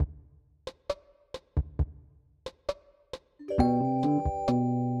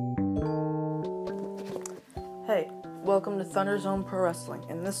welcome to Thunder Zone Pro Wrestling.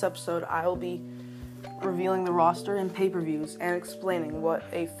 In this episode, I will be revealing the roster and pay-per-views and explaining what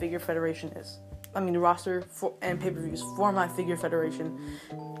a figure federation is. The roster and pay-per-views for my figure federation,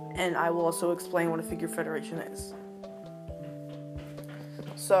 and I will also explain what a figure federation is.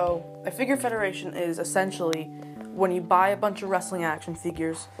 So, a figure federation is essentially when you buy a bunch of wrestling action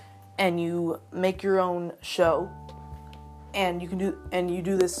figures and you make your own show, and you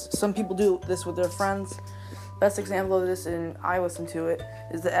do this. Some people do this with their friends. Best example of this, and I listen to it,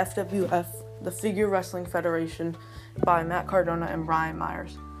 is the FWF, the Figure Wrestling Federation, by Matt Cardona and Brian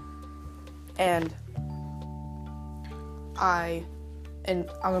Myers. And I'm going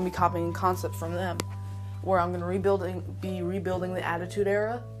to be copying concept from them, where I'm going to be rebuilding the Attitude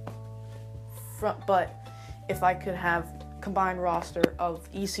Era. But if I could have combined roster of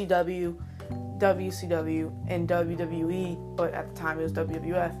ECW, WCW, and WWE, but at the time it was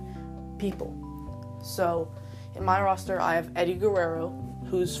WWF, people. So, in my roster, I have Eddie Guerrero,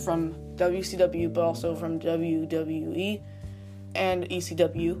 who's from WCW, but also from WWE and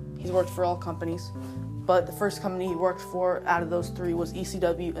ECW. He's worked for all companies, but the first company he worked for out of those three was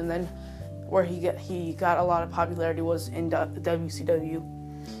ECW, and then where he got a lot of popularity was in WCW,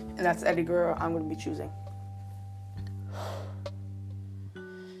 and that's Eddie Guerrero I'm going to be choosing.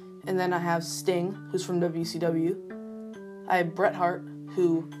 And then I have Sting, who's from WCW. I have Bret Hart,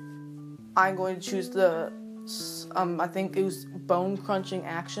 who I'm going to choose I think it was Bone Crunching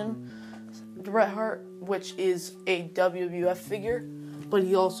Action Bret Hart, which is a WWF figure, but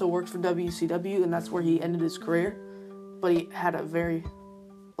he also worked for WCW, and that's where he ended his career. But he had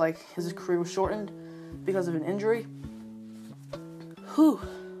his career was shortened because of an injury.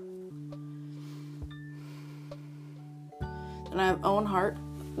 And I have Owen Hart,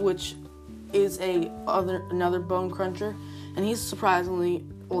 which is another bone cruncher, and he's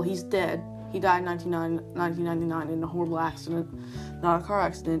he's dead. He died in 1999 in a horrible accident, not a car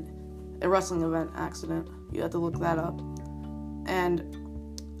accident, a wrestling event accident. You have to look that up. And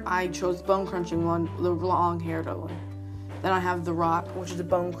I chose the bone crunching one, the long-haired Owen. Then I have The Rock, which is a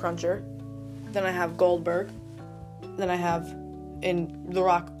bone cruncher. Then I have Goldberg. Then I have, and The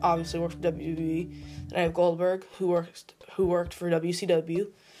Rock obviously worked for WWE. Then I have Goldberg, who worked for WCW.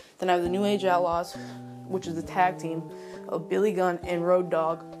 Then I have the New Age Outlaws, which is the tag team of Billy Gunn and Road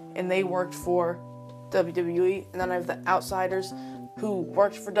Dogg, and they worked for WWE. And then I have the Outsiders, who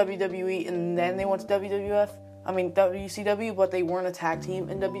worked for WWE, and then they went to WCW, but they weren't a tag team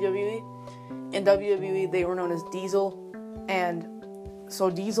in WWE. In WWE, they were known as Diesel, and so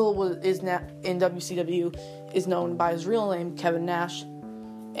Diesel is now in WCW is known by his real name, Kevin Nash,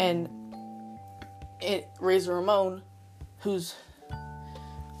 and Razor Ramon, who's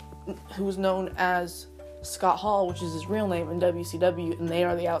known as Scott Hall, which is his real name in WCW, and they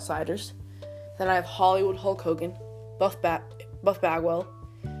are the Outsiders. Then I have Hollywood Hulk Hogan, Buff Bagwell,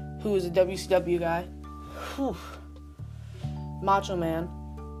 who is a WCW guy. Macho Man,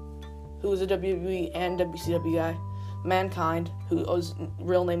 who is a WWE and WCW guy. Mankind, whose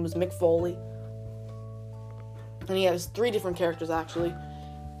real name was Mick Foley. And he has 3 different characters, actually,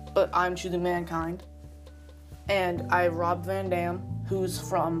 but I'm choosing Mankind. And I have Rob Van Dam, who's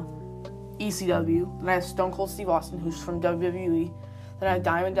from ECW. Then I have Stone Cold Steve Austin, who's from WWE. Then I have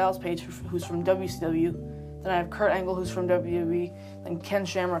Diamond Dallas Page, who's from WCW. Then I have Kurt Angle, who's from WWE. Then Ken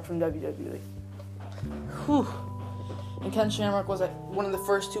Shamrock from WWE. And Ken Shamrock was one of the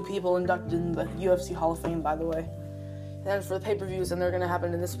first 2 people inducted in the UFC Hall of Fame, by the way. Then for the pay-per-views, and they're going to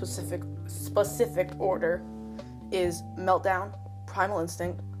happen in this specific order, is Meltdown, Primal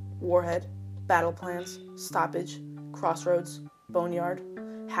Instinct, Warhead, Battle Plans, Stoppage, Crossroads, Boneyard,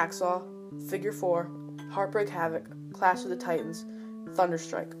 Hacksaw, Figure 4, Heartbreak Havoc, Clash of the Titans, and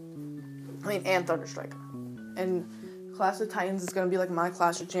Thunderstrike. And Clash of the Titans is going to be like my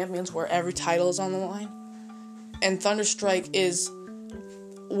Clash of Champions, where every title is on the line. And Thunderstrike is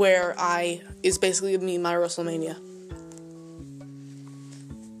is basically me, my WrestleMania.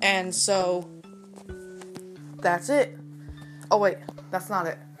 And so, that's it. Oh wait, that's not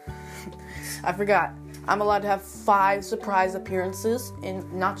it. I forgot. I'm allowed to have 5 surprise appearances,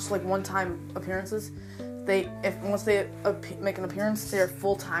 and not just one-time appearances. Once they make an appearance, they are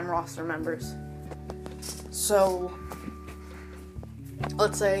full-time roster members. So,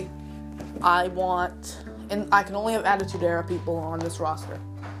 let's say and I can only have Attitude Era people on this roster.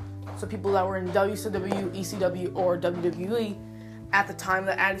 So people that were in WCW, ECW, or WWE at the time of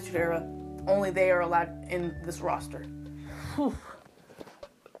the Attitude Era, only they are allowed in this roster.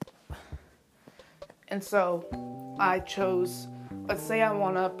 And so, I chose, let's say I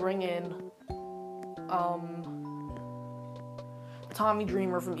want to bring in Tommy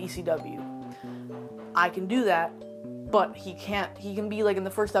Dreamer from ECW. I can do that but he can be like in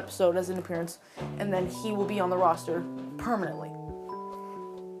the first episode as an appearance, and then he will be on the roster permanently,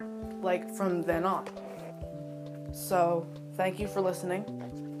 like from then on. So thank you for listening,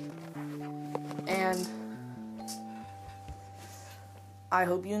 and I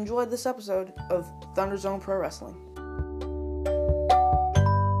hope you enjoyed this episode of Thunder Zone Pro Wrestling.